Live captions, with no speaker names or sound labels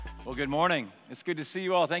Well, good morning. It's good to see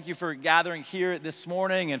you all. Thank you for gathering here this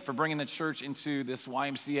morning and for bringing the church into this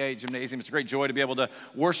YMCA gymnasium. It's a great joy to be able to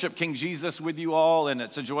worship King Jesus with you all, and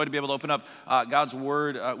it's a joy to be able to open up God's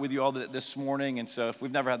Word with you all this morning. And so if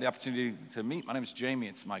we've never had the opportunity to meet, my name is Jamie.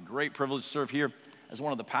 It's my great privilege to serve here as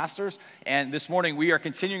one of the pastors. And this morning we are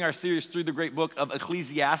continuing our series through the great book of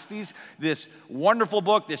Ecclesiastes, this wonderful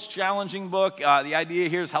book, this challenging book. The idea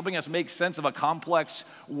here is helping us make sense of a complex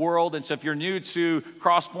world. And so if you're new to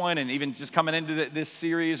Crosspoint and even just coming into this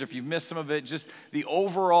series, or if you've missed some of it, just the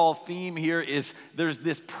overall theme here is there's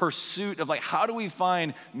this pursuit of like, how do we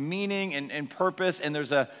find meaning and purpose? And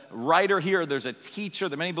there's a writer here, there's a teacher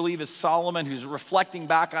that many believe is Solomon, who's reflecting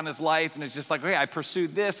back on his life. And it's just like, okay, I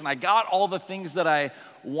pursued this and I got all the things that I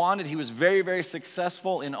wanted. He was very, very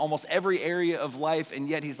successful in almost every area of life, and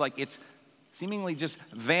yet he's like, it's seemingly just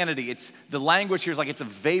vanity. It's the language here is like it's a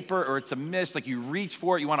vapor or it's a mist, like you reach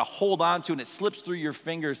for it, you want to hold on to it, and it slips through your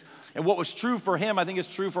fingers. And what was true for him, I think is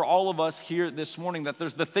true for all of us here this morning, that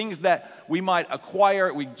there's the things that we might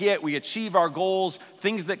acquire, we get, we achieve our goals,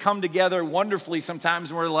 things that come together wonderfully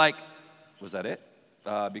sometimes, and we're like, was that it?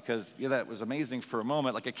 Because that was amazing for a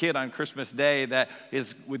moment, like a kid on Christmas Day that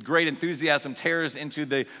is with great enthusiasm tears into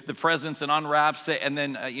the presents and unwraps it, and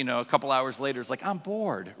then a couple hours later it's like, I'm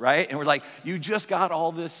bored, right? And we're like, you just got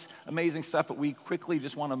all this amazing stuff, but we quickly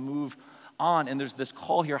just want to move on. And there's this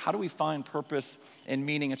call here, how do we find purpose and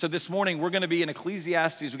meaning? And so this morning we're going to be in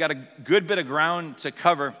Ecclesiastes. We've got a good bit of ground to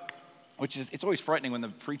cover, which is, it's always frightening when the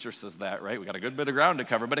preacher says that, right? We got a good bit of ground to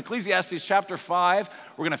cover. But Ecclesiastes chapter 5,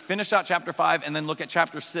 we're going to finish out chapter 5 and then look at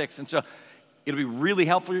chapter 6. And so it'll be really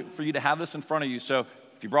helpful for you to have this in front of you. So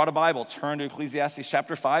if you brought a Bible, turn to Ecclesiastes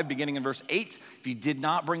chapter 5, beginning in verse 8. If you did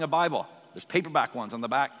not bring a Bible, there's paperback ones on the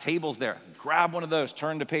back tables there. Grab one of those.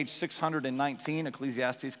 Turn to page 619.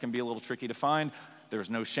 Ecclesiastes can be a little tricky to find. There's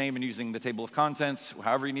no shame in using the table of contents,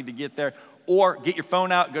 however you need to get there. Or get your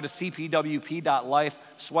phone out, go to cpwp.life,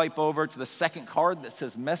 swipe over to the second card that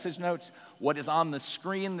says message notes. What is on the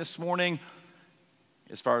screen this morning,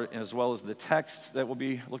 as well as the text that we'll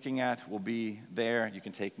be looking at, will be there. You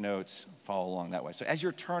can take notes, follow along that way. So as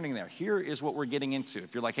you're turning there, here is what we're getting into.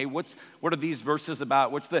 If you're like, hey, what are these verses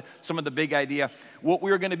about? What's some of the big idea? What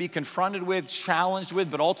we're going to be confronted with, challenged with,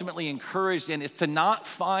 but ultimately encouraged in is to not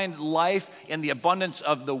find life in the abundance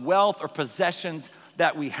of the wealth or possessions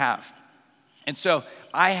that we have. And so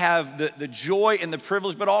I have the joy and the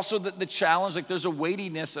privilege, but also the challenge, like there's a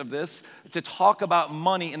weightiness of this, to talk about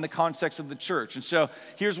money in the context of the church. And so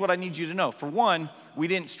here's what I need you to know. For one, we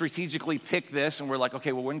didn't strategically pick this and we're like,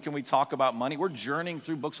 okay, well, when can we talk about money? We're journeying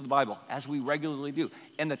through books of the Bible, as we regularly do.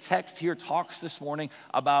 And the text here talks this morning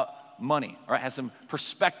about money, or it has some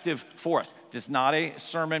perspective for us. This is not a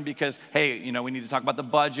sermon because, hey, we need to talk about the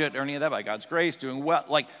budget or any of that. By God's grace, doing well.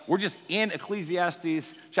 Like, we're just in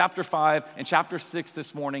Ecclesiastes chapter 5 and chapter 6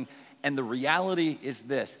 this morning, and the reality is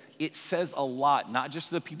this. It says a lot, not just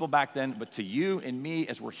to the people back then, but to you and me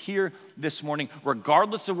as we're here this morning.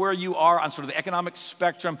 Regardless of where you are on sort of the economic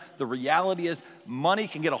spectrum, the reality is money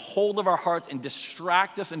can get a hold of our hearts and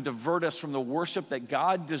distract us and divert us from the worship that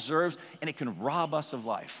God deserves, and it can rob us of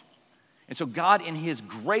life. And so God, in his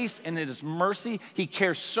grace and in his mercy, he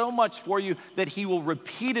cares so much for you that he will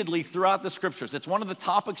repeatedly throughout the scriptures. It's one of the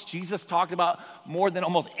topics Jesus talked about more than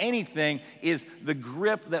almost anything, is the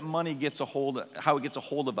grip that money gets a hold of, how it gets a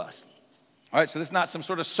hold of us. All right, so this is not some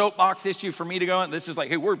sort of soapbox issue for me to go on. This is like,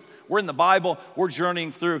 hey, we're in the Bible, we're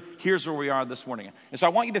journeying through, here's where we are this morning. And so I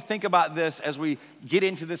want you to think about this as we get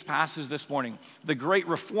into this passage this morning. The great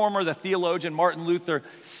reformer, the theologian Martin Luther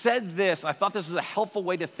said this. I thought this is a helpful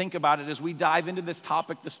way to think about it as we dive into this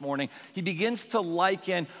topic this morning. He begins to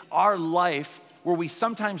liken our life, where we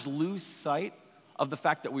sometimes lose sight of the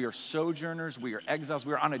fact that we are sojourners, we are exiles,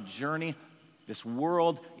 we are on a journey. This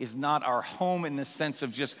world is not our home in the sense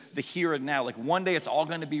of just the here and now. Like one day it's all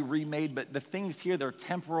going to be remade, but the things here, they're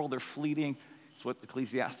temporal, they're fleeting. It's what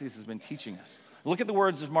Ecclesiastes has been teaching us. Look at the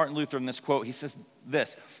words of Martin Luther in this quote. He says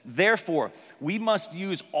this: therefore, we must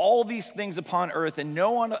use all these things upon earth in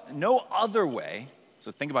no other way,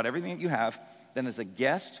 so think about everything that you have, than as a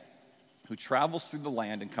guest who travels through the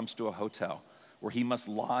land and comes to a hotel where he must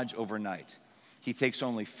lodge overnight. He takes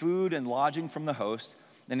only food and lodging from the host,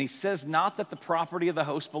 and he says not that the property of the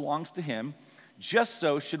host belongs to him. Just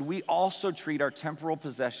so should we also treat our temporal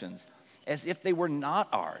possessions as if they were not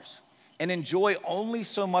ours, and enjoy only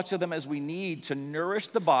so much of them as we need to nourish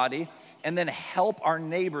the body and then help our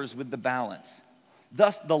neighbors with the balance.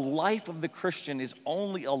 Thus, the life of the Christian is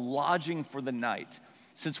only a lodging for the night,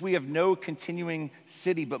 since we have no continuing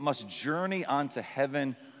city but must journey on to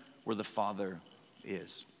heaven where the Father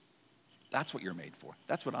is. That's what you're made for.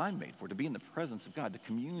 That's what I'm made for, to be in the presence of God, to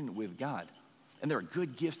commune with God. And there are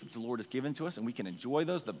good gifts that the Lord has given to us, and we can enjoy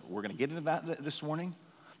those. We're going to get into that this morning.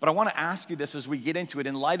 But I want to ask you this as we get into it,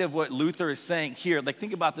 in light of what Luther is saying here. Like,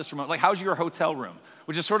 think about this for a moment. Like, how's your hotel room?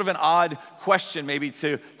 Which is sort of an odd question maybe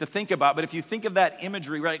to think about. But if you think of that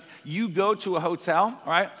imagery, right, you go to a hotel,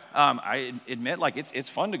 right? I admit, like, it's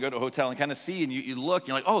fun to go to a hotel and kind of see, and you look,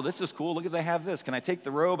 you're like, oh, this is cool. Look at, they have this. Can I take the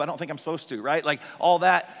robe? I don't think I'm supposed to, right? Like, all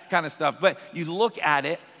that kind of stuff. But you look at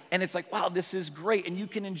it, and it's like, wow, this is great, and you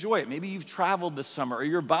can enjoy it. Maybe you've traveled this summer, or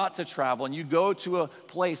you're about to travel, and you go to a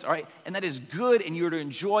place, all right, and that is good, and you're to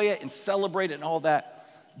enjoy it and celebrate it and all that.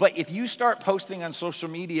 But if you start posting on social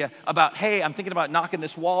media about, hey, I'm thinking about knocking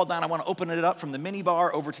this wall down, I want to open it up from the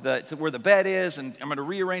minibar over to where the bed is, and I'm going to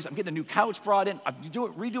rearrange, I'm getting a new couch brought in, I'm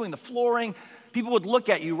redoing the flooring, people would look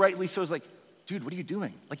at you, rightly so, as like, dude, what are you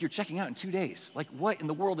doing? Like, you're checking out in 2 days. Like, what in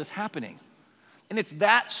the world is happening? And it's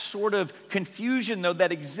that sort of confusion, though,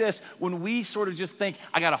 that exists when we sort of just think,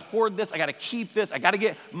 I got to hoard this, I got to keep this, I got to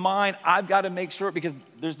get mine, I've got to make sure, because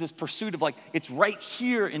there's this pursuit of like, it's right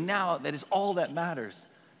here and now that is all that matters.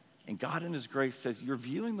 And God in his grace says, you're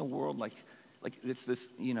viewing the world like it's this,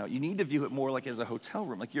 you need to view it more like as a hotel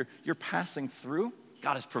room. Like you're passing through,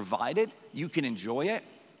 God has provided, you can enjoy it.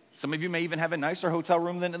 Some of you may even have a nicer hotel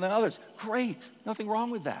room than others. Great, nothing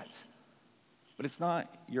wrong with that. But it's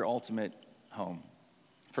not your ultimate home.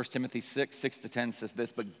 1 Timothy 6:6-10 says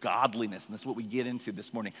this, but godliness, and this is what we get into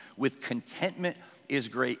this morning, with contentment is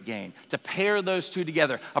great gain. To pair those two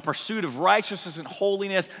together, a pursuit of righteousness and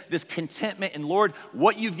holiness, this contentment in Lord,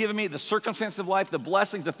 what you've given me, the circumstances of life, the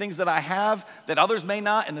blessings, the things that I have that others may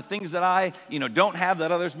not, and the things that I don't have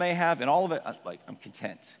that others may have, and all of it, I'm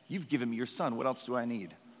content. You've given me your son, what else do I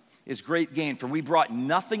need? Is great gain. For we brought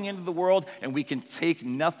nothing into the world, and we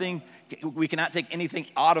cannot take anything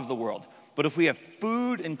out of the world. But if we have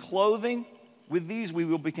food and clothing, with these we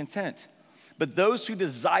will be content. But those who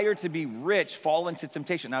desire to be rich fall into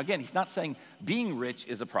temptation. Now again, he's not saying being rich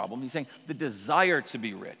is a problem. He's saying the desire to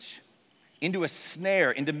be rich. Into a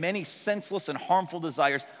snare, into many senseless and harmful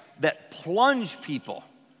desires that plunge people.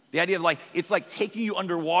 The idea of it's like taking you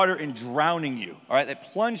underwater and drowning you. All right,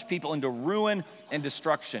 that plunge people into ruin and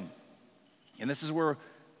destruction. And this is where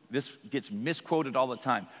this gets misquoted all the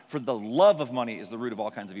time. For the love of money is the root of all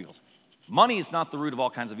kinds of evils. Money is not the root of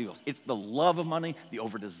all kinds of evils. It's the love of money, the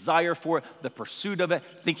over-desire for it, the pursuit of it,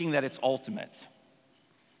 thinking that it's ultimate.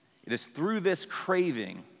 It is through this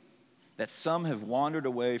craving that some have wandered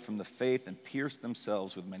away from the faith and pierced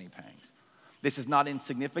themselves with many pangs. This is not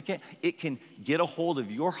insignificant. It can get a hold of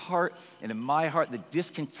your heart and in my heart. The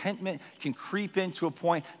discontentment can creep into a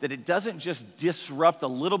point that it doesn't just disrupt a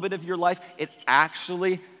little bit of your life, it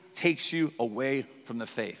actually takes you away from the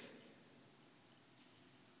faith.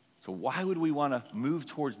 So why would we want to move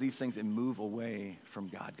towards these things and move away from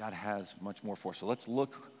God? God has much more for us. So let's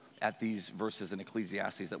look at these verses in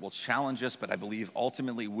Ecclesiastes that will challenge us, but I believe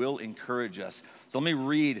ultimately will encourage us. So let me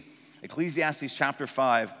read Ecclesiastes chapter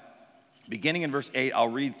 5, beginning in verse 8. I'll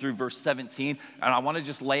read through verse 17, and I want to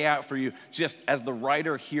just lay out for you, just as the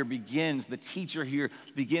writer here begins, the teacher here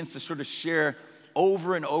begins to sort of share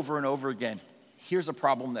over and over and over again. Here's a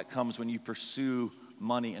problem that comes when you pursue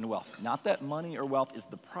money and wealth. Not that money or wealth is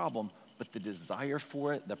the problem, but the desire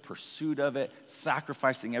for it, the pursuit of it,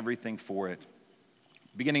 sacrificing everything for it.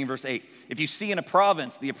 Beginning in verse 8, if you see in a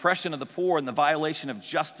province the oppression of the poor and the violation of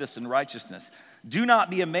justice and righteousness, do not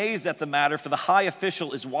be amazed at the matter, for the high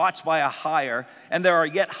official is watched by a higher, and there are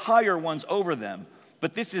yet higher ones over them.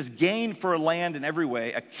 But this is gain for a land in every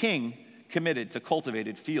way, a king committed to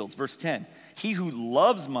cultivated fields. Verse 10, he who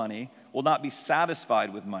loves money will not be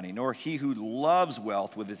satisfied with money, nor he who loves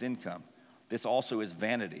wealth with his income. This also is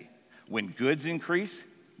vanity. When goods increase,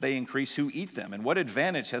 they increase who eat them. And what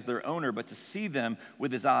advantage has their owner but to see them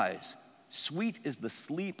with his eyes? Sweet is the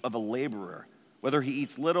sleep of a laborer, whether he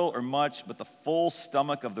eats little or much, but the full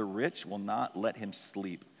stomach of the rich will not let him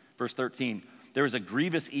sleep. Verse 13, there is a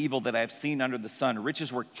grievous evil that I have seen under the sun.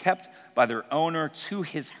 Riches were kept by their owner to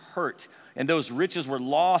his hurt, and those riches were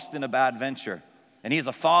lost in a bad venture. And he is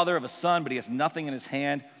a father of a son, but he has nothing in his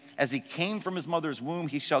hand. As he came from his mother's womb,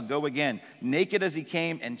 he shall go again, naked as he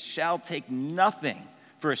came, and shall take nothing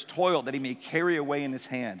for his toil that he may carry away in his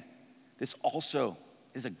hand. This also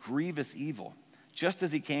is a grievous evil. Just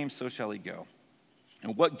as he came, so shall he go.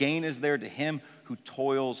 And what gain is there to him who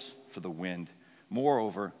toils for the wind?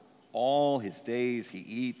 Moreover, all his days he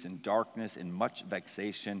eats in darkness, in much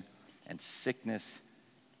vexation and sickness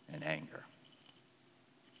and anger.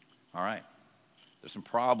 All right. There's some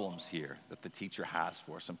problems here that the teacher has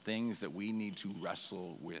for us, some things that we need to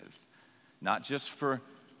wrestle with. Not just for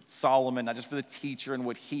Solomon, not just for the teacher and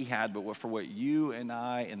what he had, but for what you and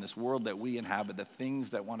I in this world that we inhabit, the things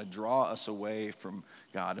that want to draw us away from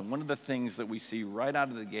God. And one of the things that we see right out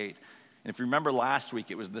of the gate, and if you remember last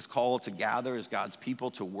week, it was this call to gather as God's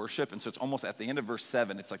people to worship. And so it's almost at the end of verse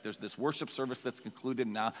 7. It's like there's this worship service that's concluded.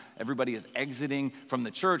 And now everybody is exiting from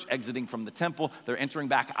the church, exiting from the temple. They're entering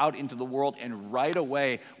back out into the world and right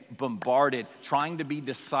away bombarded, trying to be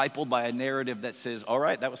discipled by a narrative that says, all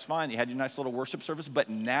right, that was fine. You had your nice little worship service, but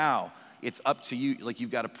now it's up to you. Like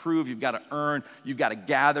you've got to prove, you've got to earn, you've got to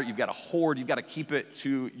gather, you've got to hoard, you've got to keep it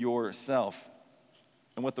to yourself.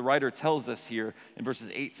 And what the writer tells us here in verses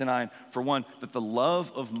 8 to 9, for one, that the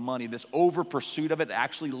love of money, this over pursuit of it,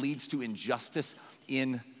 actually leads to injustice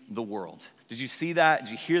in the world. Did you see that?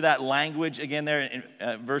 Did you hear that language again there in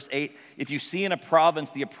verse 8? If you see in a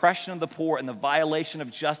province the oppression of the poor and the violation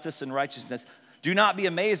of justice and righteousness, do not be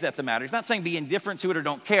amazed at the matter. He's not saying be indifferent to it or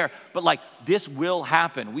don't care, but like this will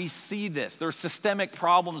happen. We see this. There are systemic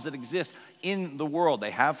problems that exist in the world.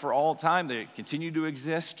 They have for all time. They continue to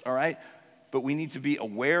exist, all right? But we need to be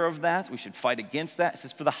aware of that. We should fight against that. It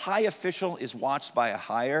says, for the high official is watched by a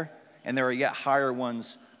higher, and there are yet higher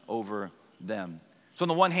ones over them. So on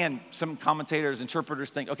the one hand, some commentators, interpreters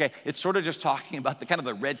think, okay, it's sort of just talking about the kind of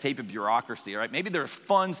the red tape of bureaucracy, right? Maybe there's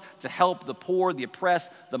funds to help the poor, the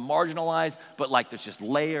oppressed, the marginalized, but like there's just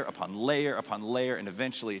layer upon layer upon layer, and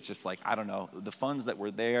eventually it's just like, I don't know, the funds that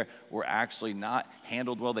were there were actually not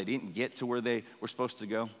handled well. They didn't get to where they were supposed to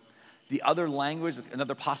go. The other language,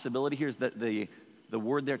 another possibility here is that the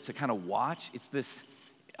word there to kind of watch, it's this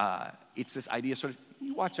idea sort of,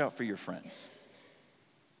 you watch out for your friends.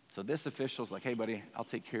 So this official's like, hey, buddy, I'll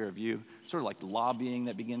take care of you. Sort of like lobbying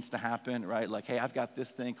that begins to happen, right? Like, hey, I've got this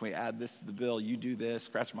thing. Can we add this to the bill? You do this.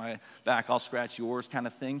 Scratch my back. I'll scratch yours kind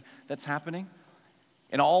of thing that's happening.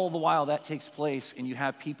 And all the while that takes place, and you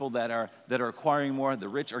have people that are acquiring more. The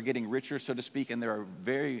rich are getting richer, so to speak, and there are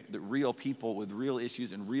the real people with real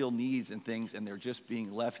issues and real needs and things, and they're just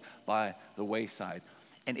being left by the wayside.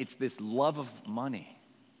 And it's this love of money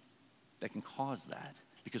that can cause that,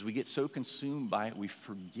 because we get so consumed by it, we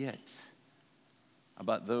forget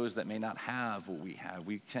about those that may not have what we have.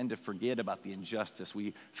 We tend to forget about the injustice.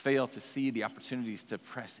 We fail to see the opportunities to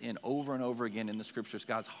press in over and over again in the scriptures.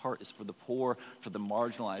 God's heart is for the poor, for the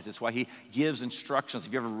marginalized. It's why he gives instructions.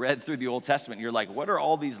 If you ever read through the Old Testament, you're like, what are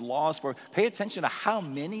all these laws for? Pay attention to how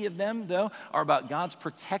many of them, though, are about God's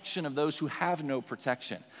protection of those who have no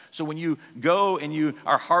protection. So when you go and you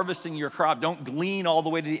are harvesting your crop, don't glean all the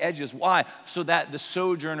way to the edges. Why? So that the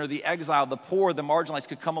sojourner, the exile, the poor, the marginalized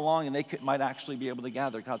could come along and they might actually be able to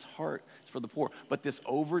gather. God's heart is for the poor. But this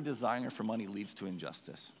over-desire for money leads to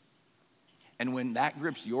injustice. And when that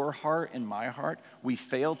grips your heart and my heart, we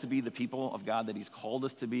fail to be the people of God that he's called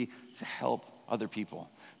us to be, to help other people.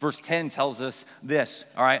 Verse 10 tells us this,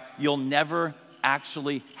 all right? You'll never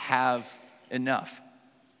actually have enough.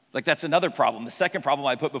 Like that's another problem. The second problem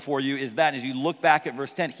I put before you is that as you look back at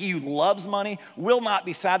verse 10, he who loves money will not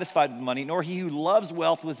be satisfied with money, nor he who loves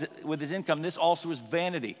wealth with his income. This also is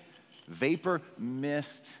vanity. Vapor,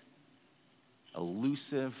 mist,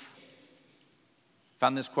 elusive.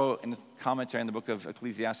 Found this quote in a commentary in the book of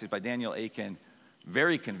Ecclesiastes by Daniel Aiken.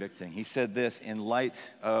 Very convicting. He said this in light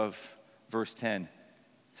of verse 10.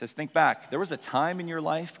 He says, think back. There was a time in your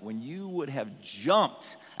life when you would have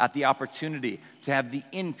jumped at the opportunity to have the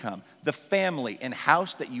income, the family, and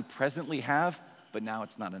house that you presently have, but now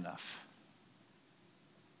it's not enough.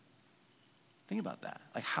 Think about that.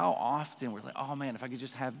 Like how often we're like, oh man, if I could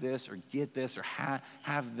just have this or get this or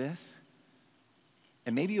have this.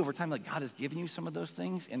 And maybe over time, like God has given you some of those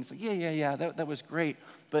things, and it's like, yeah, that was great.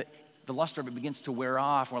 But the luster of it begins to wear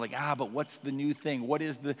off. We're like, but what's the new thing? What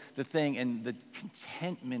is the thing? And the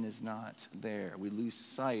contentment is not there. We lose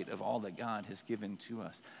sight of all that God has given to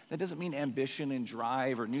us. That doesn't mean ambition and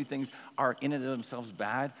drive or new things are in and of themselves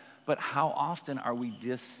bad, but how often are we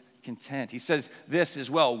discontent? He says this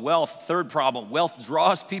as well, wealth, third problem, wealth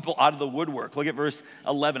draws people out of the woodwork. Look at verse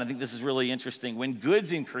 11. I think this is really interesting. When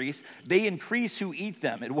goods increase, they increase who eat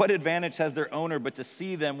them. And what advantage has their owner but to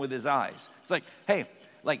see them with his eyes? It's like, hey,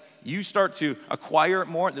 like you start to acquire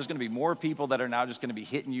more, there's going to be more people that are now just going to be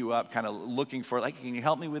hitting you up, kind of looking for, like, can you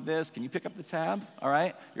help me with this? Can you pick up the tab? All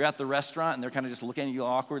right? You're at the restaurant and they're kind of just looking at you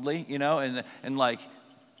awkwardly, and like,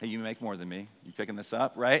 Hey, you make more than me. You picking this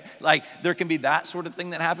up, right? Like, there can be that sort of thing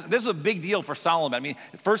that happens. This is a big deal for Solomon. I mean,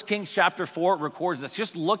 1 Kings chapter 4 records this.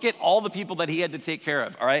 Just look at all the people that he had to take care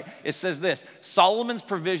of, all right? It says this, Solomon's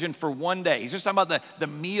provision for one day. He's just talking about the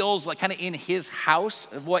meals, like kind of in his house,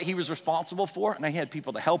 of what he was responsible for. And he had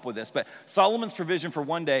people to help with this. But Solomon's provision for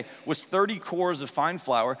one day was 30 cores of fine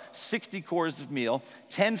flour, 60 cores of meal,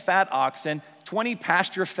 10 fat oxen, 20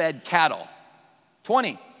 pasture-fed cattle.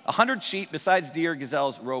 20. 100 sheep besides deer,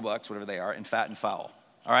 gazelles, roebucks, whatever they are, and fat and fowl.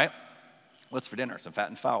 All right? What's for dinner? Some fat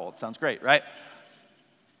and fowl. It sounds great, right?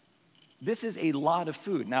 This is a lot of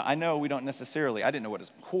food. Now, I know we don't necessarily, I didn't know what a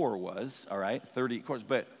core was, all right? 30 cores,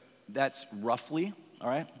 but that's roughly, all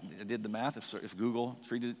right? I did the math. If Google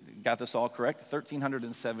got this all correct,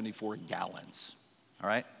 1,374 gallons, all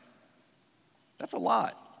right? That's a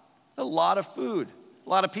lot of food. A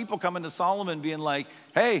lot of people coming to Solomon being like,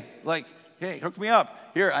 hey, hook me up.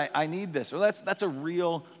 Here, I need this. Well, that's a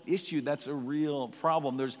real issue. That's a real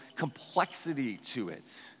problem. There's complexity to it.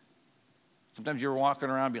 Sometimes you're walking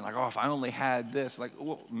around being like, oh, if I only had this. Like,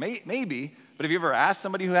 well, maybe. But have you ever asked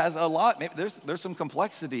somebody who has a lot? Maybe there's some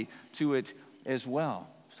complexity to it as well.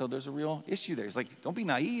 So there's a real issue there. He's like, don't be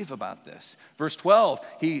naive about this. Verse 12,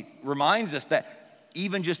 he reminds us that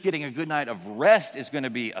even just getting a good night of rest is going to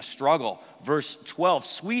be a struggle. Verse 12,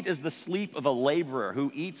 sweet is the sleep of a laborer who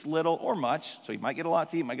eats little or much. So he might get a lot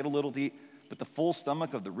to eat, might get a little to eat, but the full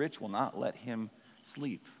stomach of the rich will not let him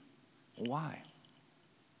sleep. Why?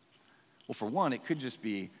 Well, for one, it could just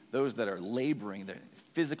be those that are laboring, they're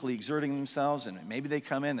physically exerting themselves, and maybe they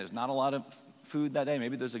come in, there's not a lot of food that day.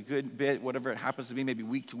 Maybe there's a good bit, whatever it happens to be, maybe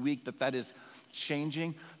week to week that is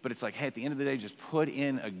changing. But it's like, hey, at the end of the day, just put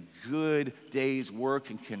in a good day's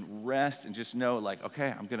work and can rest and just know, like,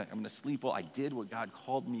 okay, I'm gonna sleep well. I did what God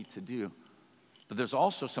called me to do. But there's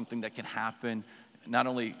also something that can happen. Not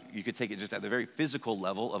only you could take it just at the very physical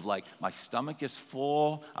level of like, my stomach is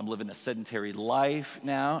full, I'm living a sedentary life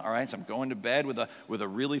now, all right? So I'm going to bed with a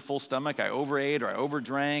really full stomach. I overate or I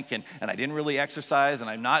overdrank and I didn't really exercise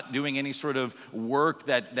and I'm not doing any sort of work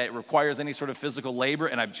that requires any sort of physical labor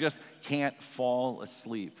and I just can't fall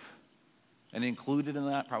asleep. And included in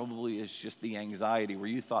that probably is just the anxiety where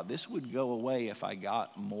you thought this would go away if I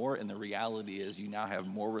got more, and the reality is you now have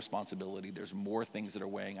more responsibility. There's more things that are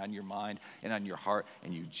weighing on your mind and on your heart,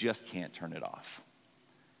 and you just can't turn it off.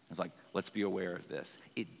 It's like, let's be aware of this.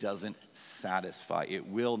 It doesn't satisfy. It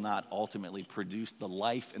will not ultimately produce the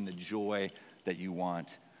life and the joy that you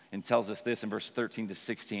want. And tells us this in verse 13 to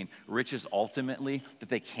 16, riches ultimately that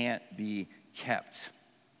they can't be kept.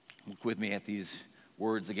 Look with me at these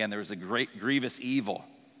words again. There is a great grievous evil,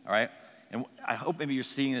 all right? And I hope maybe you're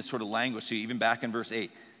seeing this sort of language too, even back in verse 8.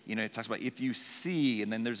 You know, it talks about if you see,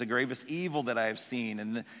 and then there's a grievous evil that I have seen,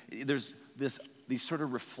 and there's these sort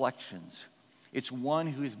of reflections. It's one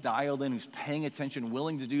who's dialed in, who's paying attention,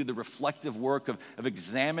 willing to do the reflective work of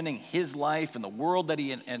examining his life and the world that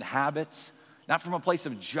he inhabits, not from a place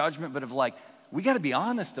of judgment, but of like, we got to be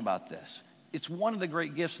honest about this. It's one of the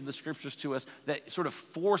great gifts of the scriptures to us that sort of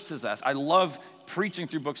forces us. I love preaching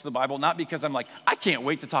through books of the Bible, not because I'm like, I can't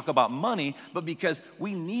wait to talk about money, but because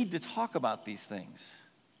we need to talk about these things.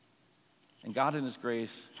 And God in his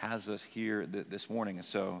grace has us here this morning. And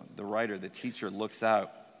so the writer, the teacher looks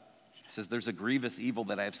out, says, there's a grievous evil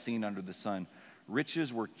that I have seen under the sun.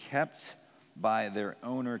 Riches were kept by their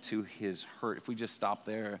owner to his hurt. If we just stop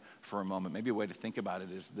there for a moment, maybe a way to think about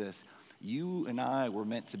it is this. You and I were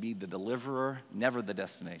meant to be the deliverer, never the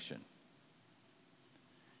destination.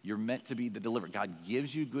 You're meant to be the deliverer. God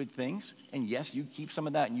gives you good things, and yes, you keep some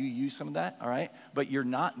of that and you use some of that, all right? But you're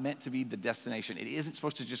not meant to be the destination. It isn't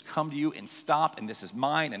supposed to just come to you and stop, and this is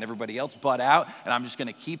mine, and everybody else butt out, and I'm just going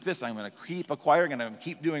to keep this. I'm going to keep acquiring, and I'm going to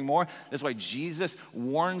keep doing more. That's why Jesus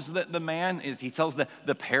warns the man. He tells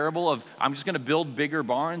the parable of, I'm just going to build bigger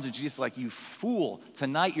barns, and Jesus is like, you fool,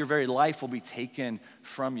 tonight your very life will be taken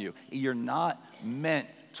from you. You're not meant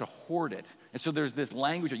to hoard it. And so there's this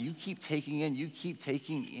language where you keep taking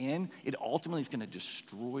in, it ultimately is going to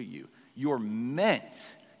destroy you. You're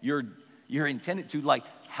meant, you're intended to like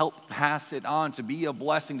help pass it on, to be a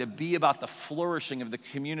blessing, to be about the flourishing of the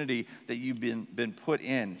community that you've been put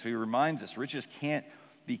in. So he reminds us, riches can't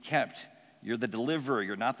be kept. You're the deliverer,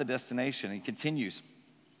 you're not the destination. And he continues,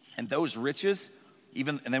 and those riches,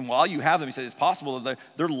 and then while you have them, he says it's possible that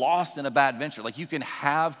they're lost in a bad venture. Like you can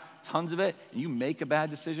have tons of it, and you make a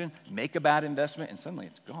bad decision, make a bad investment, and suddenly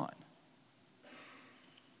it's gone.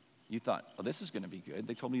 You thought, oh, this is going to be good.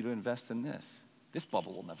 They told me to invest in this. This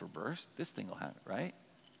bubble will never burst. This thing will have it, right?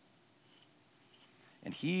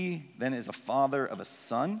 And he then is a father of a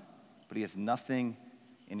son, but he has nothing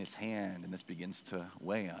in his hand, and this begins to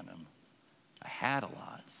weigh on him. I had a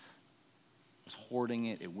lot. I was hoarding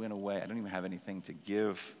it. It went away. I don't even have anything to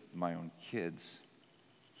give my own kids.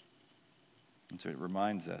 And so it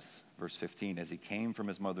reminds us, verse 15, as he came from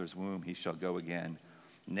his mother's womb, he shall go again,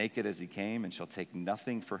 naked as he came, and shall take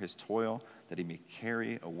nothing for his toil that he may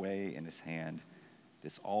carry away in his hand.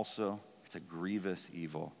 This also, it's a grievous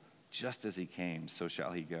evil. Just as he came, so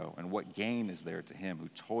shall he go. And what gain is there to him who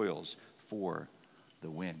toils for the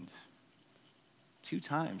wind? 2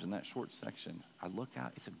 times in that short section, I look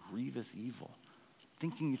out, it's a grievous evil,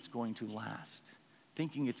 thinking it's going to last,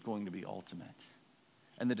 thinking it's going to be ultimate.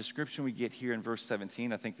 And the description we get here in verse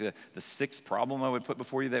 17, I think the 6th problem I would put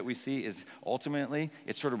before you that we see is ultimately,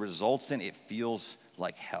 it sort of results in, it feels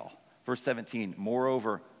like hell. Verse 17,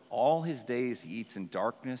 moreover, all his days he eats in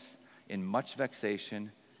darkness, in much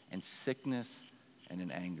vexation, and sickness, and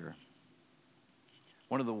in anger.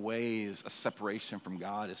 One of the ways a separation from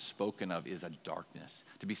God is spoken of is a darkness.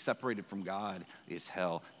 To be separated from God is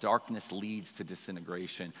hell. Darkness leads to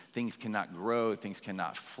disintegration. Things cannot grow, things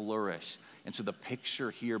cannot flourish. And so the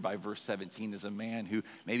picture here by verse 17 is a man who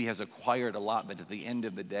maybe has acquired a lot, but at the end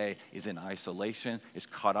of the day is in isolation, is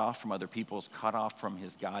cut off from other people, is cut off from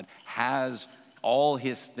his God, has all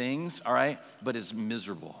his things, all right, but is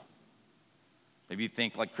miserable. Maybe you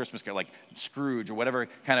think like Christmas Carol, like Scrooge or whatever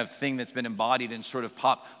kind of thing that's been embodied in sort of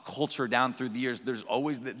pop culture down through the years. There's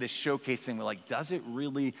always this showcasing where like, does it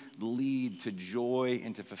really lead to joy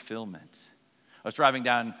and to fulfillment? I was driving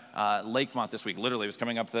down Lakemont this week. Literally, I was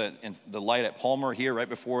coming up the light at Palmer here right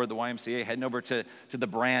before the YMCA, heading over to the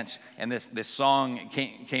branch, and this song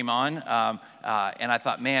came on, and I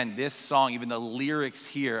thought, man, this song, even the lyrics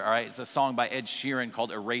here, all right, it's a song by Ed Sheeran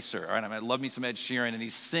called Eraser, all right? I love me some Ed Sheeran, and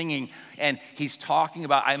he's singing, and he's talking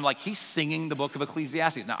about, I'm like, he's singing the book of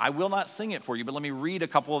Ecclesiastes. Now, I will not sing it for you, but let me read a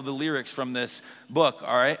couple of the lyrics from this book,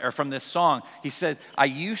 all right, or from this song. He says, I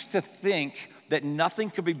used to think that nothing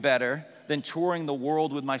could be better than touring the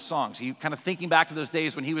world with my songs. He kind of thinking back to those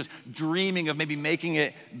days when he was dreaming of maybe making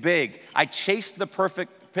it big. I chased the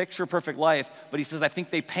perfect picture, perfect life, but he says, I think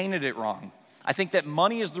they painted it wrong. I think that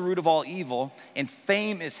money is the root of all evil and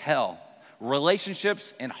fame is hell.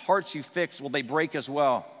 Relationships and hearts you fix, well, they break as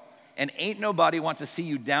well. And ain't nobody want to see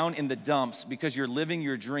you down in the dumps because you're living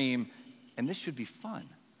your dream, and this should be fun.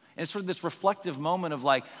 And it's sort of this reflective moment of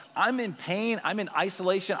like, I'm in pain, I'm in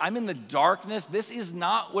isolation, I'm in the darkness. This is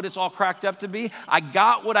not what it's all cracked up to be. I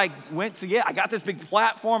got what I went to get. I got this big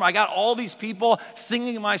platform. I got all these people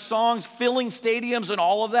singing my songs, filling stadiums and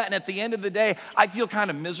all of that. And at the end of the day, I feel kind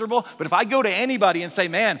of miserable. But if I go to anybody and say,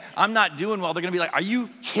 man, I'm not doing well, they're going to be like, are you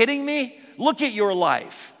kidding me? Look at your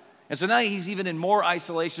life. And so now he's even in more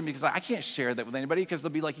isolation because I can't share that with anybody because they'll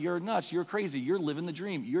be like, you're nuts, you're crazy, you're living the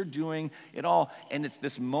dream, you're doing it all. And it's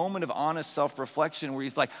this moment of honest self-reflection where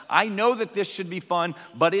he's like, I know that this should be fun,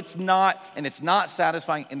 but it's not, and it's not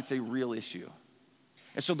satisfying, and it's a real issue.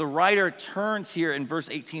 And so the writer turns here in verse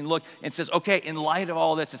 18, look, and says, okay, in light of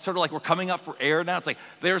all this, it's sort of like we're coming up for air now. It's like,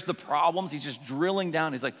 there's the problems. He's just drilling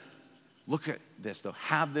down. He's like, look at this, though.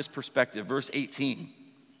 Have this perspective. Verse 18.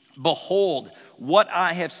 Behold what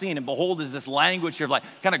I have seen. And behold is this language here of like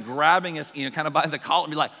kind of grabbing us, kind of by the collar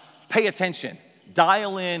and be like, pay attention,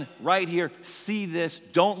 dial in right here, see this,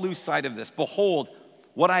 don't lose sight of this. Behold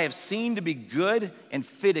what I have seen to be good and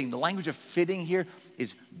fitting. The language of fitting here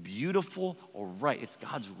is beautiful or right. It's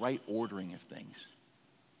God's right ordering of things.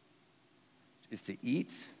 Is to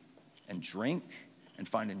eat and drink and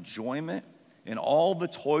find enjoyment in all the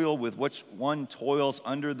toil with which one toils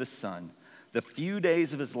under the sun, the few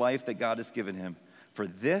days of his life that God has given him, for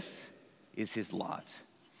this is his lot.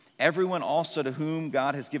 Everyone also to whom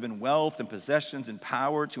God has given wealth and possessions and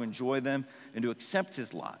power to enjoy them and to accept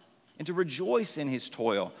his lot and to rejoice in his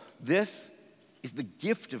toil. This is the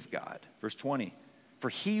gift of God. Verse 20, for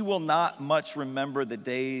he will not much remember the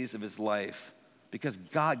days of his life because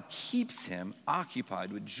God keeps him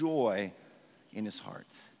occupied with joy in his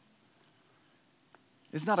heart.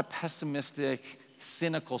 It's not a pessimistic,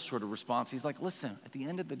 cynical sort of response. He's like, listen, at the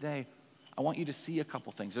end of the day, I want you to see a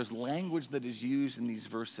couple things. There's language that is used in these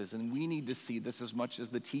verses, and we need to see this as much as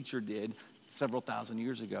the teacher did several thousand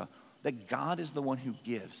years ago, that God is the one who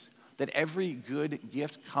gives, that every good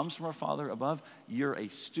gift comes from our Father above. You're a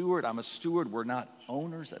steward, I'm a steward. We're not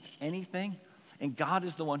owners of anything, and God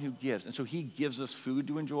is the one who gives. And so he gives us food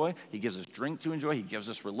to enjoy. He gives us drink to enjoy. He gives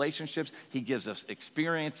us relationships. He gives us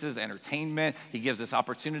experiences, entertainment. He gives us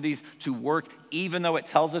opportunities to work, even though it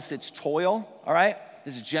tells us it's toil, all right?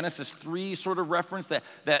 This is Genesis 3 sort of reference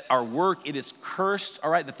that our work, it is cursed, all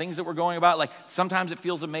right? The things that we're going about, like sometimes it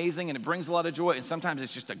feels amazing and it brings a lot of joy, and sometimes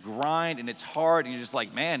it's just a grind and it's hard, and you're just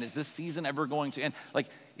like, man, is this season ever going to end? Like,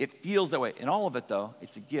 it feels that way. In all of it, though,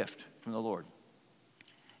 it's a gift from the Lord.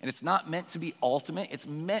 And it's not meant to be ultimate. It's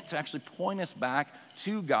meant to actually point us back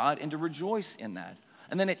to God and to rejoice in that.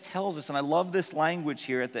 And then it tells us, and I love this language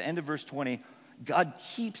here at the end of verse 20, God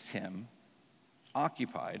keeps him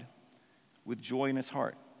occupied with joy in his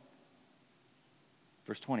heart.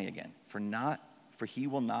 Verse 20 again, for he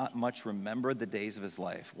will not much remember the days of his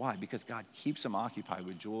life. Why? Because God keeps him occupied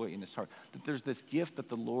with joy in his heart. That there's this gift that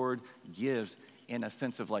the Lord gives in a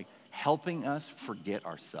sense of like helping us forget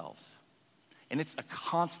ourselves. And it's a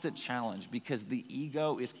constant challenge because the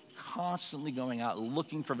ego is constantly going out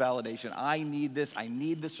looking for validation. I need this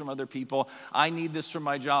from other people. I need this from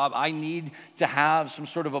my job. I need to have some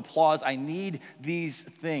sort of applause. I need these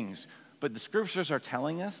things. But the scriptures are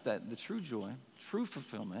telling us that the true joy, true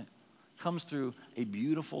fulfillment, comes through a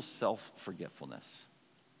beautiful self-forgetfulness.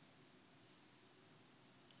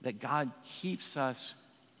 That God keeps us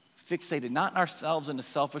fixated, not in ourselves in a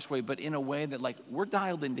selfish way, but in a way that like we're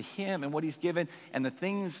dialed into him and what he's given and the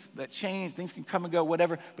things that change, things can come and go,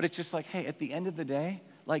 whatever. But it's just like, hey, at the end of the day,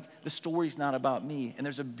 like the story's not about me. And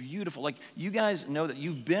there's a beautiful, like you guys know that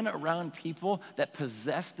you've been around people that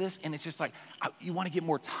possess this and it's just like, you want to get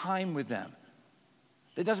more time with them.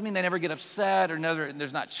 That doesn't mean they never get upset or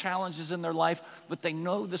there's not challenges in their life, but they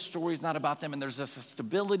know the story's not about them and there's a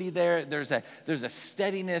stability there, there's a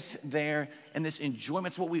steadiness there, and this enjoyment.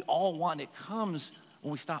 It's what we all want. It comes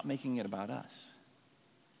when we stop making it about us.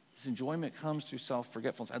 This enjoyment comes through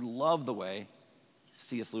self-forgetfulness. I love the way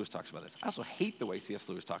C.S. Lewis talks about this. I also hate the way C.S.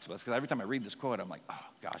 Lewis talks about this because every time I read this quote, I'm like, oh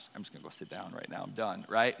gosh, I'm just going to go sit down right now. I'm done,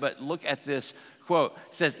 right? But look at this quote.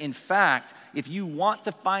 It says, in fact, if you want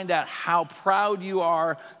to find out how proud you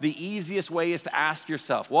are, the easiest way is to ask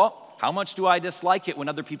yourself, well, how much do I dislike it when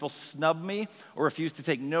other people snub me or refuse to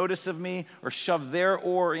take notice of me or shove their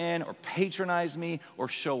oar in or patronize me or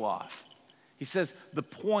show off? He says the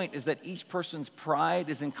point is that each person's pride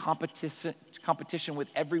is in competition with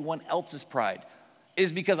everyone else's pride. It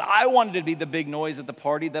is because I wanted to be the big noise at the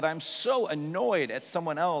party that I'm so annoyed at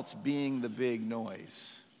someone else being the big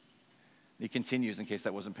noise. He continues, in case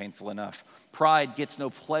that wasn't painful enough. Pride gets no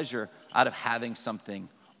pleasure out of having something,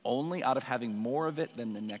 only out of having more of it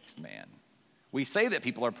than the next man. We say that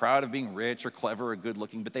people are proud of being rich or clever or good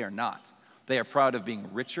looking, but they are not. They are proud of being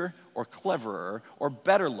richer or cleverer or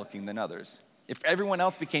better looking than others. If everyone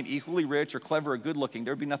else became equally rich or clever or good looking,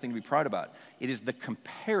 there would be nothing to be proud about. It is the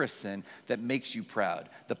comparison that makes you proud.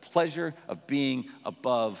 The pleasure of being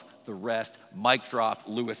above the rest. Mic drop,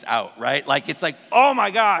 Lewis out, right? Like, it's like, oh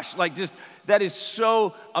my gosh, like just, that is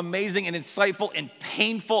so amazing and insightful and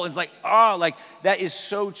painful. It's like, oh, like that is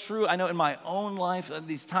so true. I know in my own life,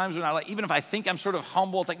 these times when I like, even if I think I'm sort of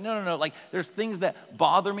humble, it's like, no. Like there's things that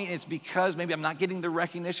bother me and it's because maybe I'm not getting the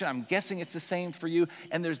recognition. I'm guessing it's the same for you.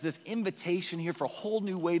 And there's this invitation here for a whole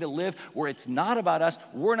new way to live where it's not about us.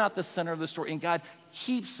 We're not the center of the story. And God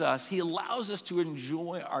keeps us. He allows us to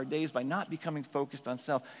enjoy our days by not becoming focused on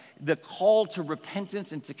self. The call to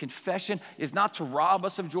repentance and to confession is not to rob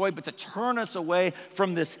us of joy, but to turn us away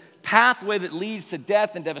from this pathway that leads to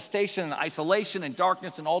death and devastation and isolation and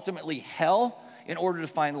darkness and ultimately hell in order to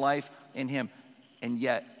find life in him. And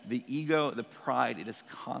yet the ego, the pride, it is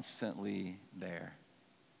constantly there.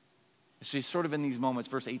 So he's sort of in these moments,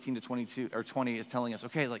 verse 18 to 22 or 20 is telling us,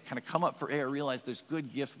 okay, like kind of come up for air, realize there's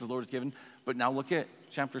good gifts that the Lord has given. But now look at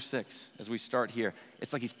chapter 6 as we start here.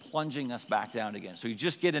 It's like he's plunging us back down again. So you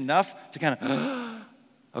just get enough to kind of,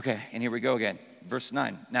 okay, and here we go again. Verse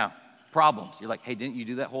 9. Now, problems. You're like, hey, didn't you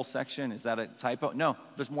do that whole section? Is that a typo? No,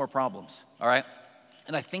 there's more problems, all right?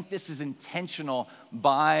 And I think this is intentional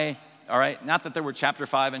by, all right, not that there were chapter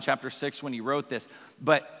 5 and chapter 6 when he wrote this,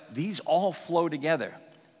 but these all flow together.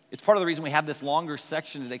 It's part of the reason we have this longer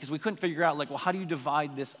section today because we couldn't figure out, like, well, how do you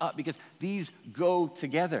divide this up? Because these go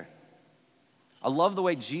together. I love the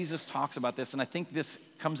way Jesus talks about this, and I think this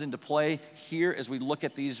comes into play here as we look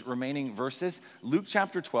at these remaining verses. Luke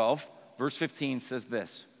chapter 12, verse 15 says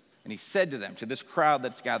this, and he said to them, to this crowd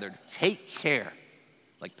that's gathered, take care,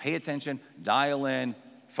 like pay attention, dial in,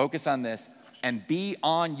 focus on this, and be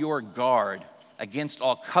on your guard against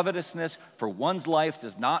all covetousness, for one's life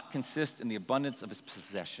does not consist in the abundance of his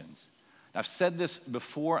possessions. Now, I've said this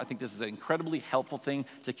before. I think this is an incredibly helpful thing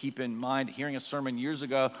to keep in mind. Hearing a sermon years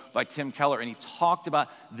ago by Tim Keller, and he talked about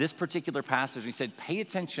this particular passage. He said, pay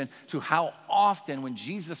attention to how often when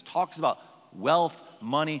Jesus talks about wealth,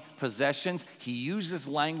 money, possessions, he uses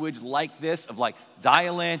language like this of like,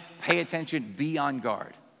 dial in, pay attention, be on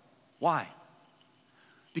guard. Why?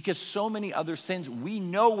 Because so many other sins, we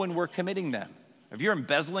know when we're committing them. If you're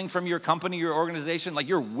embezzling from your company, your organization, like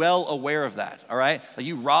you're well aware of that, all right? Like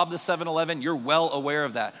you rob the 7-Eleven, you're well aware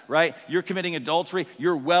of that, right? You're committing adultery,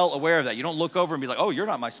 you're well aware of that. You don't look over and be like, oh, you're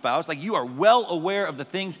not my spouse. Like you are well aware of the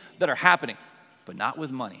things that are happening, but not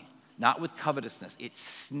with money, not with covetousness. It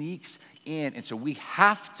sneaks in, and so we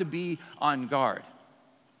have to be on guard.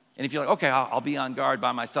 And if you're like, okay, I'll be on guard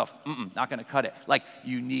by myself, not gonna cut it. Like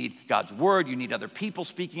you need God's word, you need other people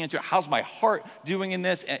speaking into it. How's my heart doing in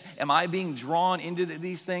this? Am I being drawn into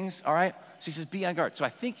these things, all right? So he says, be on guard. So I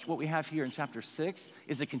think what we have here in chapter 6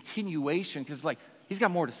 is a continuation, because like, he's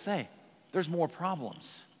got more to say. There's more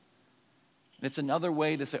problems. And it's another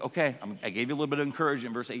way to say, okay, I gave you a little bit of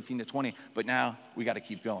encouragement in verse 18 to 20, but now we gotta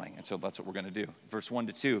keep going. And so that's what we're gonna do. Verse 1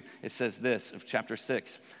 to 2, it says this of chapter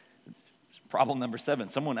 6, problem number 7,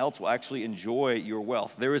 someone else will actually enjoy your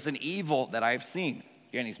wealth. There is an evil that I have seen.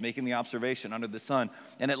 Again, he's making the observation under the sun.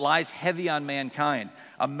 And it lies heavy on mankind.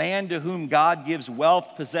 A man to whom God gives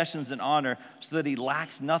wealth, possessions, and honor so that he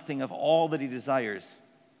lacks nothing of all that he desires.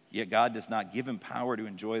 Yet God does not give him power to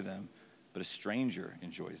enjoy them, but a stranger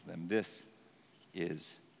enjoys them. This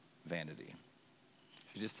is vanity.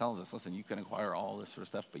 He just tells us, listen, you can acquire all this sort of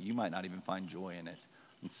stuff, but you might not even find joy in it.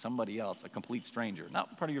 And somebody else, a complete stranger,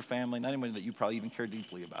 not part of your family, not anybody that you probably even care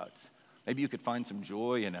deeply about. Maybe you could find some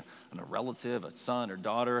joy in a relative, a son or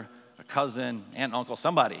daughter, a cousin, aunt, uncle,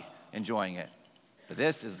 somebody enjoying it. But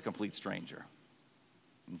this is a complete stranger.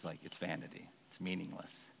 And it's like, it's vanity. It's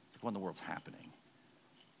meaningless. It's like, what in the world's happening?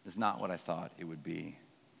 It's not what I thought it would be.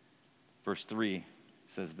 Verse 3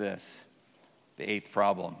 says this, the 8th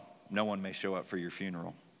problem, no one may show up for your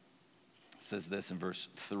funeral. It says this in verse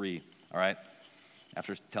 3, all right?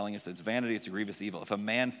 After telling us that it's vanity, it's a grievous evil. If a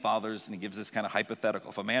man fathers, and he gives this kind of hypothetical,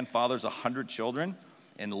 if a man fathers 100 children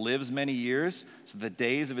and lives many years, so the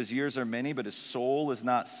days of his years are many, but his soul is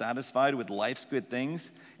not satisfied with life's good things,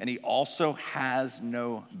 and he also has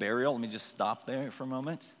no burial. Let me just stop there for a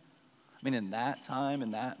moment. I mean, in that time,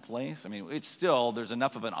 in that place, I mean, it's still, there's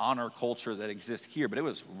enough of an honor culture that exists here, but it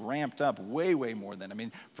was ramped up way, way more than, I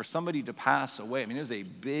mean, for somebody to pass away, I mean, it was a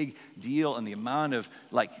big deal, and the amount of,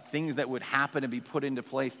 like, things that would happen and be put into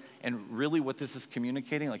place, and really what this is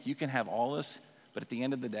communicating, like, you can have all this, but at the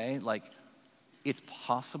end of the day, like, it's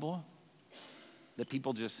possible that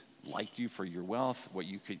people just liked you for your wealth, what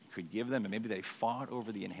you could give them, and maybe they fought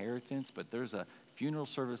over the inheritance, but there's a funeral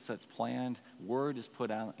service that's planned, word is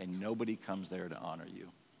put out, and nobody comes there to honor you.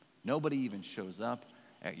 Nobody even shows up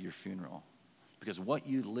at your funeral because what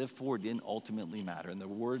you live for didn't ultimately matter. In the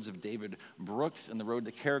words of David Brooks in The Road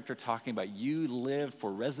to Character, talking about you live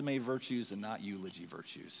for resume virtues and not eulogy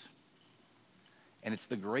virtues. And it's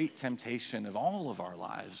the great temptation of all of our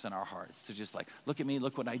lives and our hearts to just like, look at me,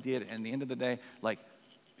 look what I did. And at the end of the day, like,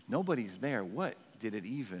 if nobody's there, what did it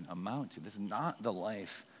even amount to? This is not the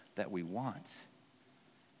life that we want.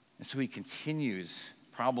 And so he continues,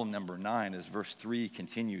 problem number 9, as verse 3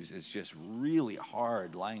 continues, is just really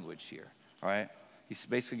hard language here, all right? He's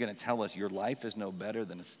basically going to tell us your life is no better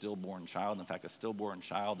than a stillborn child. In fact, a stillborn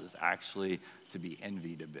child is actually to be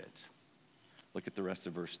envied a bit. Look at the rest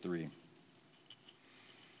of verse 3.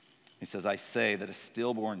 He says, I say that a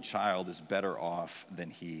stillborn child is better off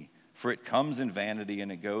than he, for it comes in vanity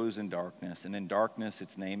and it goes in darkness, and in darkness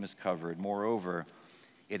its name is covered. Moreover,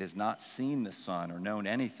 it has not seen the sun or known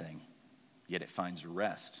anything, yet it finds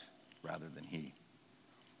rest rather than he.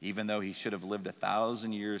 Even though he should have lived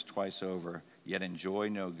 1,000 years twice over, yet enjoy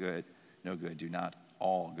no good, do not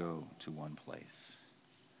all go to one place.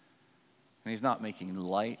 And he's not making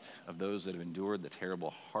light of those that have endured the terrible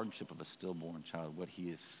hardship of a stillborn child. What he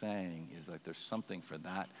is saying is that there's something for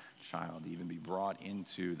that child to even be brought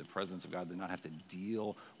into the presence of God, to not have to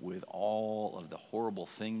deal with all of the horrible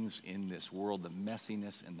things in this world, the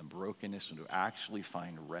messiness and the brokenness, and to actually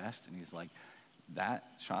find rest. And he's like,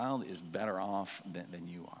 that child is better off than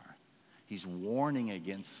you are. He's warning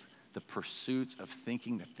against the pursuits of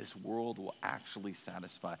thinking that this world will actually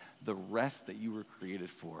satisfy the rest that you were created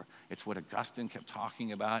for. It's what Augustine kept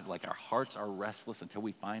talking about, like our hearts are restless until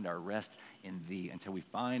we find our rest in thee, until we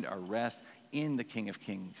find our rest in the King of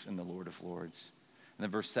Kings and the Lord of Lords. And then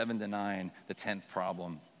verse 7 to 9, the 10th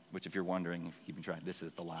problem, which if you're wondering, if you've been trying, this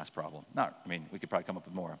is the last problem. We could probably come up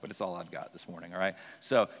with more, but it's all I've got this morning, all right?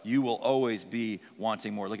 So you will always be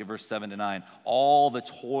wanting more. Look at verse 7 to 9. All the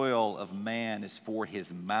toil of man is for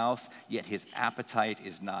his mouth, yet his appetite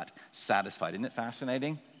is not satisfied. Isn't it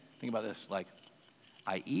fascinating? Think about this, like,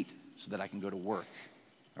 I eat so that I can go to work,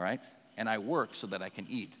 all right? And I work so that I can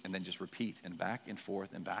eat, and then just repeat, and back and forth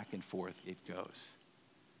it goes.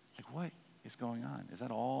 Like, what? is going on? Is that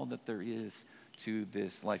all that there is to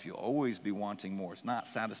this life? You'll always be wanting more. It's not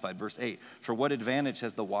satisfied. Verse 8, for what advantage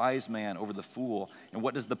has the wise man over the fool? And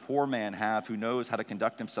what does the poor man have who knows how to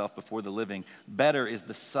conduct himself before the living? Better is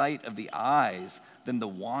the sight of the eyes than the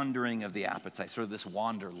wandering of the appetite. Sort of this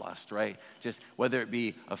wanderlust, right? Just whether it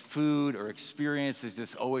be a food or experience, is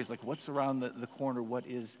just always like, what's around the corner? What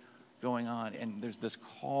is going on? And there's this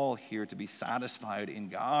call here to be satisfied in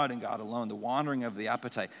God and God alone, the wandering of the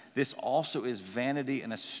appetite. This also is vanity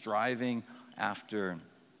and a striving after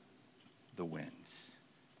the wind.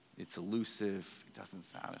 It's elusive, it doesn't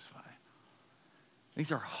satisfy.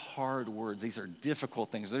 These are hard words. These are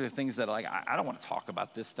difficult things. These are things that I don't want to talk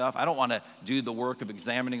about this stuff. I don't want to do the work of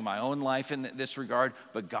examining my own life in this regard,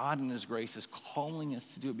 but God in his grace is calling us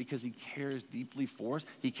to do it because he cares deeply for us.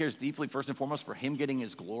 He cares deeply, first and foremost, for him getting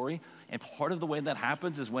his glory. And part of the way that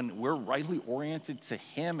happens is when we're rightly oriented to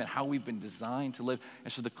him and how we've been designed to live.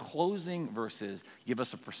 And so the closing verses give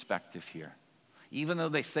us a perspective here. Even though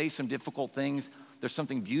they say some difficult things, there's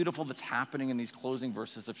something beautiful that's happening in these closing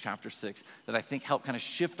verses of chapter 6 that I think help kind of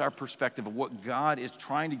shift our perspective of what God is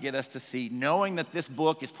trying to get us to see, knowing that this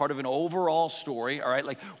book is part of an overall story, all right?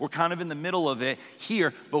 Like we're kind of in the middle of it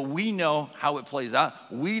here, but we know how it plays out.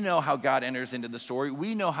 We know how God enters into the story.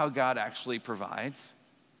 We know how God actually provides.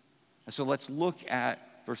 And so let's look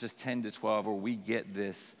at verses 10 to 12 where we get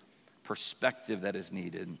this perspective that is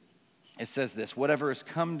needed. It says this, whatever has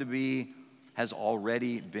come to be has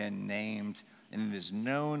already been named, and it is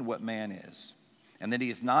known what man is, and that he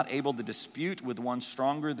is not able to dispute with one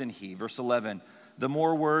stronger than he. Verse 11, the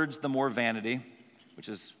more words, the more vanity, which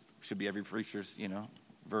should be every preacher's,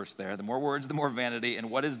 verse there. The more words, the more vanity, and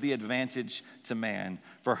what is the advantage to man?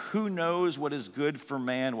 For who knows what is good for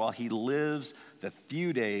man while he lives the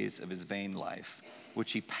few days of his vain life,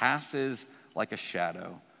 which he passes like a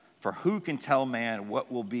shadow? For who can tell man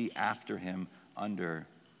what will be after him under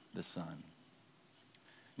the sun?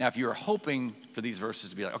 Now, if you're hoping for these verses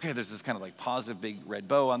to be like, okay, there's this kind of like positive big red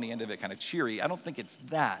bow on the end of it, kind of cheery, I don't think it's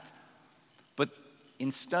that. But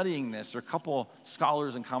in studying this, there are a couple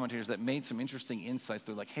scholars and commentators that made some interesting insights.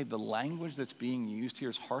 They're like, hey, the language that's being used here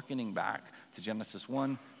is hearkening back to Genesis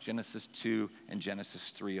 1, Genesis 2, and Genesis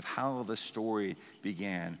 3 of how the story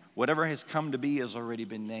began. Whatever has come to be has already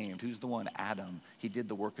been named. Who's the one? Adam. He did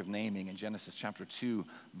the work of naming in Genesis chapter 2,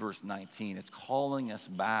 verse 19. It's calling us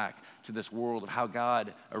back to this world of how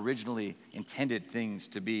God originally intended things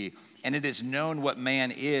to be. And it is known what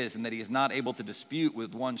man is and that he is not able to dispute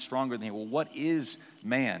with one stronger than he. Well, what is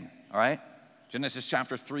man? All right? Genesis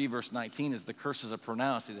chapter 3, verse 19, as the curses are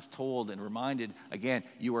pronounced, it is told and reminded, again,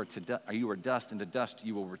 you are dust, and to dust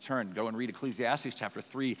you will return. Go and read Ecclesiastes chapter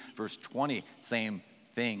 3, verse 20, same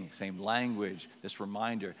thing, same language, this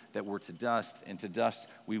reminder that we're to dust, and to dust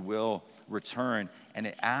we will return. And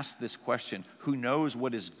it asks this question, who knows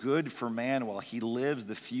what is good for man while he lives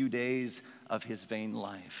the few days of his vain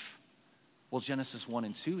life? Well, Genesis 1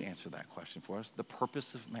 and 2 answer that question for us. The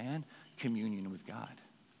purpose of man, communion with God.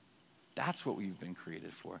 That's what we've been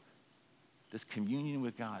created for. This communion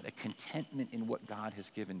with God, a contentment in what God has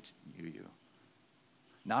given to you.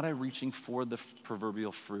 Not a reaching for the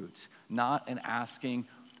proverbial fruit, not an asking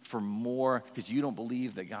for more because you don't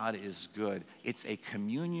believe that God is good. It's a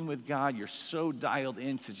communion with God. You're so dialed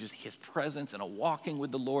into just his presence and a walking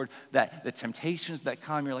with the Lord that the temptations that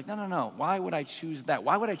come, you're like, no. Why would I choose that?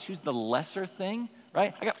 Why would I choose the lesser thing?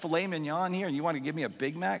 Right? I got filet mignon here and you want to give me a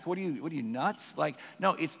Big Mac? What are you nuts? Like,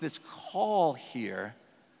 no, it's this call here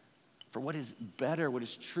for what is better, what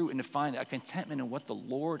is true, and to find a contentment in what the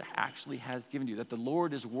Lord actually has given you, that the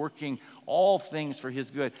Lord is working all things for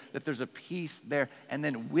his good, that there's a peace there. And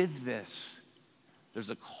then with this, there's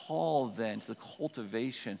a call then to the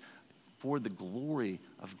cultivation for the glory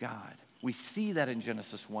of God. We see that in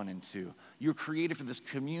Genesis 1 and 2. You're created for this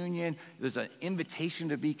communion. There's an invitation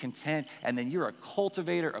to be content. And then you're a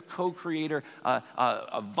cultivator, a co-creator,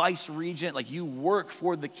 a vice regent. Like you work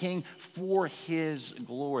for the king for his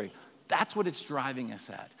glory. That's what it's driving us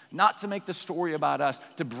at. Not to make the story about us,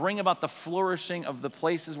 to bring about the flourishing of the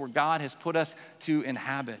places where God has put us to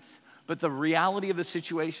inhabit. But the reality of the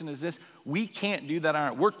situation is this. We can't do that on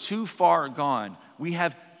our own. We're too far gone. We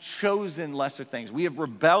have chosen lesser things. We have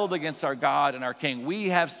rebelled against our God and our King. We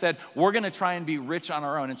have said we're going to try and be rich on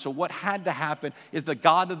our own. And so what had to happen is the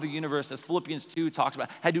God of the universe, as Philippians 2 talks about,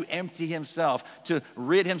 had to empty himself, to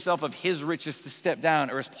rid himself of his riches to step down.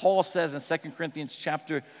 Or as Paul says in 2 Corinthians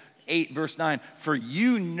chapter 8, verse 9, for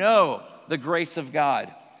you know the grace of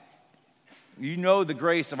God. You know the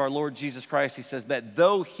grace of our Lord Jesus Christ. He says that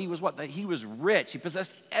though he was what? That he was rich. He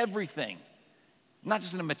possessed everything. Not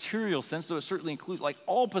just in a material sense, though it certainly includes like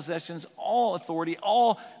all possessions, all all authority,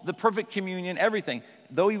 all the perfect communion, everything.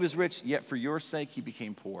 Though he was rich, yet for your sake he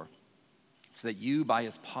became poor, so that you by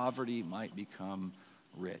his poverty might become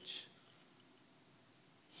rich.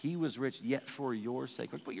 He was rich, yet for your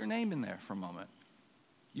sake. Like, put your name in there for a moment.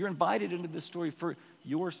 You're invited into this story for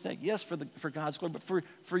your sake. Yes, for God's glory, but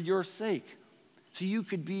for your sake. So you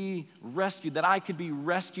could be rescued, that I could be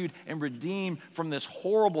rescued and redeemed from this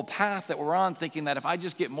horrible path that we're on, thinking that if I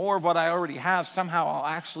just get more of what I already have, somehow I'll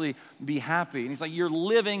actually be happy. And he's like, you're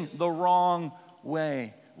living the wrong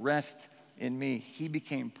way. Rest in me. He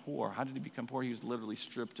became poor. How did he become poor? He was literally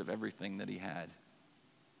stripped of everything that he had.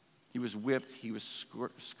 He was whipped. He was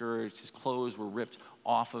scourged. His clothes were ripped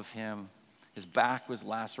off of him. His back was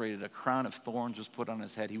lacerated. A crown of thorns was put on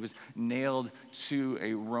his head. He was nailed to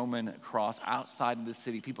a Roman cross outside of the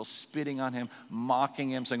city. People spitting on him, mocking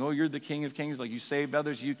him, saying, oh, you're the King of Kings. Like, you saved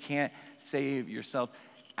others. You can't save yourself.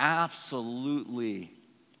 Absolutely.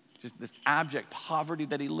 Just this abject poverty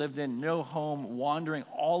that he lived in, no home, wandering,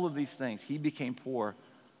 all of these things. He became poor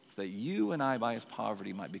so that you and I, by his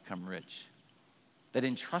poverty, might become rich. That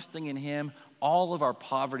in trusting in him, all of our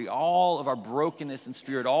poverty, all of our brokenness in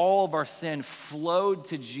spirit, all of our sin flowed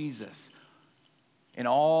to Jesus. And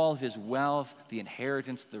all of his wealth, the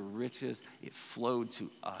inheritance, the riches, it flowed to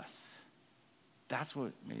us. That's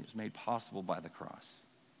what was made possible by the cross.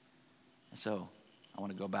 And so I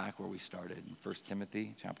want to go back where we started in 1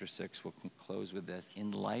 Timothy chapter 6. We'll close with this.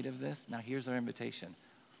 In light of this, now here's our invitation.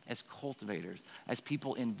 As cultivators, as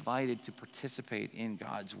people invited to participate in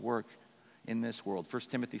God's work in this world. 1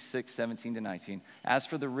 Timothy 6, 17 to 19. As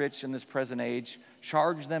for the rich in this present age,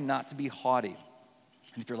 charge them not to be haughty.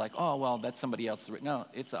 And if you're like, oh, well, that's somebody else. No,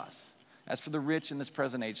 it's us. As for the rich in this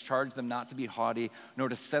present age, charge them not to be haughty, nor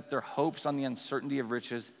to set their hopes on the uncertainty of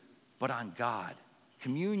riches, but on God,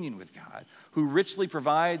 communion with God, who richly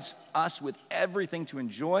provides us with everything to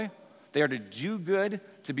enjoy. They are to do good,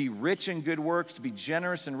 to be rich in good works, to be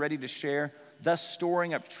generous and ready to share, thus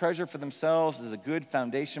storing up treasure for themselves as a good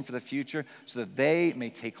foundation for the future, so that they may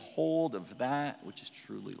take hold of that which is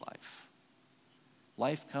truly life.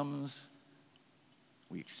 Life comes,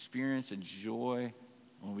 we experience a joy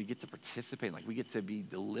when we get to participate, like we get to be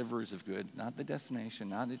deliverers of good, not the destination,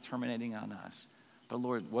 not terminating on us. But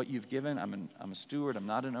Lord, what you've given, I'm a steward, I'm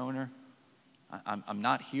not an owner. I'm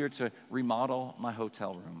not here to remodel my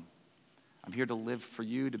hotel room. I'm here to live for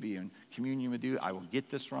you, to be in communion with you. I will get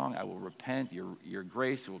this wrong. I will repent. Your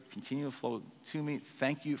grace will continue to flow to me.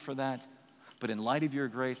 Thank you for that. But in light of your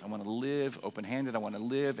grace, I want to live open-handed. I want to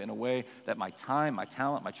live in a way that my time, my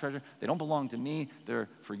talent, my treasure, they don't belong to me. They're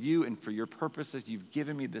for you and for your purposes. You've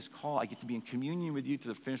given me this call. I get to be in communion with you to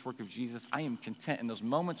the finished work of Jesus. I am content in those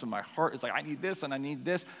moments when my heart is like, I need this and I need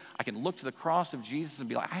this. I can look to the cross of Jesus and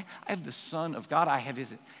be like, I have the Son of God. I have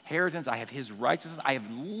his inheritance. I have his righteousness. I have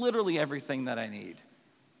literally everything that I need.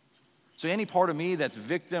 So any part of me that's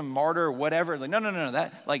victim, martyr, whatever, like, no,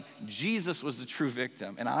 that, like, Jesus was the true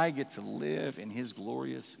victim, and I get to live in his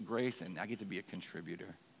glorious grace, and I get to be a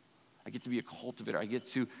contributor. I get to be a cultivator. I get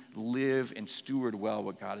to live and steward well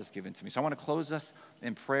what God has given to me. So I want to close us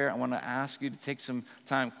in prayer. I want to ask you to take some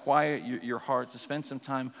time, quiet your hearts, to spend some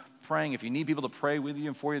time praying. If you need people to pray with you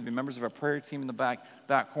and for you, to be members of our prayer team in the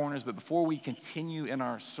back corners. But before we continue in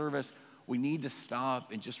our service, we need to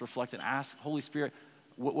stop and just reflect and ask, Holy Spirit,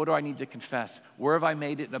 what do I need to confess? Where have I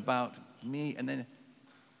made it about me? And then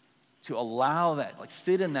to allow that, like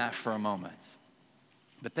sit in that for a moment.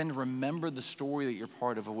 But then remember the story that you're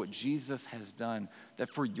part of what Jesus has done, that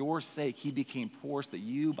for your sake he became poor so that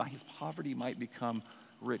you by his poverty might become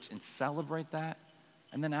rich. And celebrate that.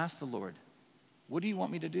 And then ask the Lord, what do you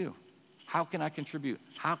want me to do? How can I contribute?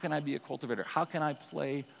 How can I be a cultivator? How can I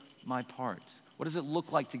play my part? What does it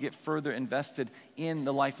look like to get further invested in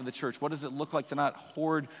the life of the church? What does it look like to not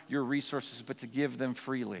hoard your resources, but to give them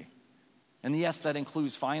freely? And yes, that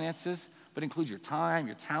includes finances, but includes your time,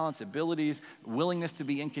 your talents, abilities, willingness to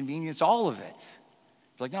be inconvenienced, all of it.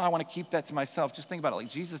 It's like, no, I want to keep that to myself. Just think about it. Like,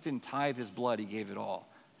 Jesus didn't tithe his blood, he gave it all.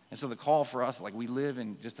 And so the call for us, like, we live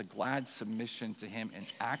in just a glad submission to him. And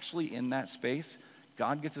actually in that space,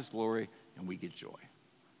 God gets his glory and we get joy.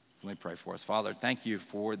 Let me pray for us. Father, thank you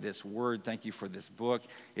for this word. Thank you for this book.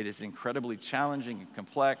 It is incredibly challenging and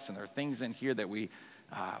complex, and there are things in here that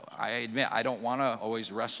I admit, I don't want to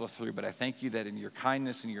always wrestle through, but I thank you that in your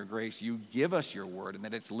kindness and your grace, you give us your word, and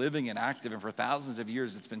that it's living and active, and for thousands of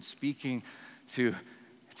years, it's been speaking to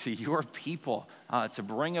your people to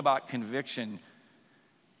bring about conviction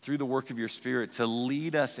through the work of your Spirit, to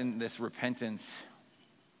lead us in this repentance,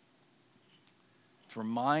 to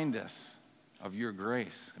remind us of your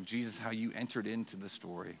grace, of Jesus, how you entered into the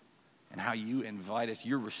story. and how you invite us.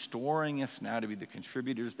 You're restoring us now to be the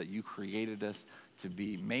contributors that you created us to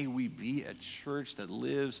be. May we be a church that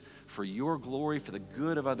lives for your glory, for the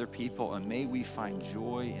good of other people, and may we find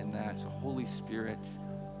joy in that. So Holy Spirit,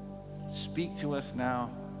 speak to us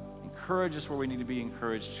now. Encourage us where we need to be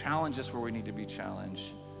encouraged. Challenge us where we need to be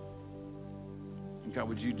challenged. And God,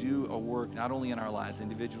 would you do a work not only in our lives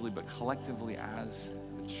individually, but collectively as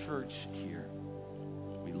the church here.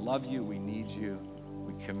 We love you. We need you.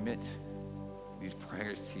 We commit these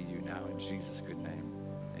prayers to you now in Jesus' good name.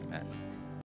 Amen.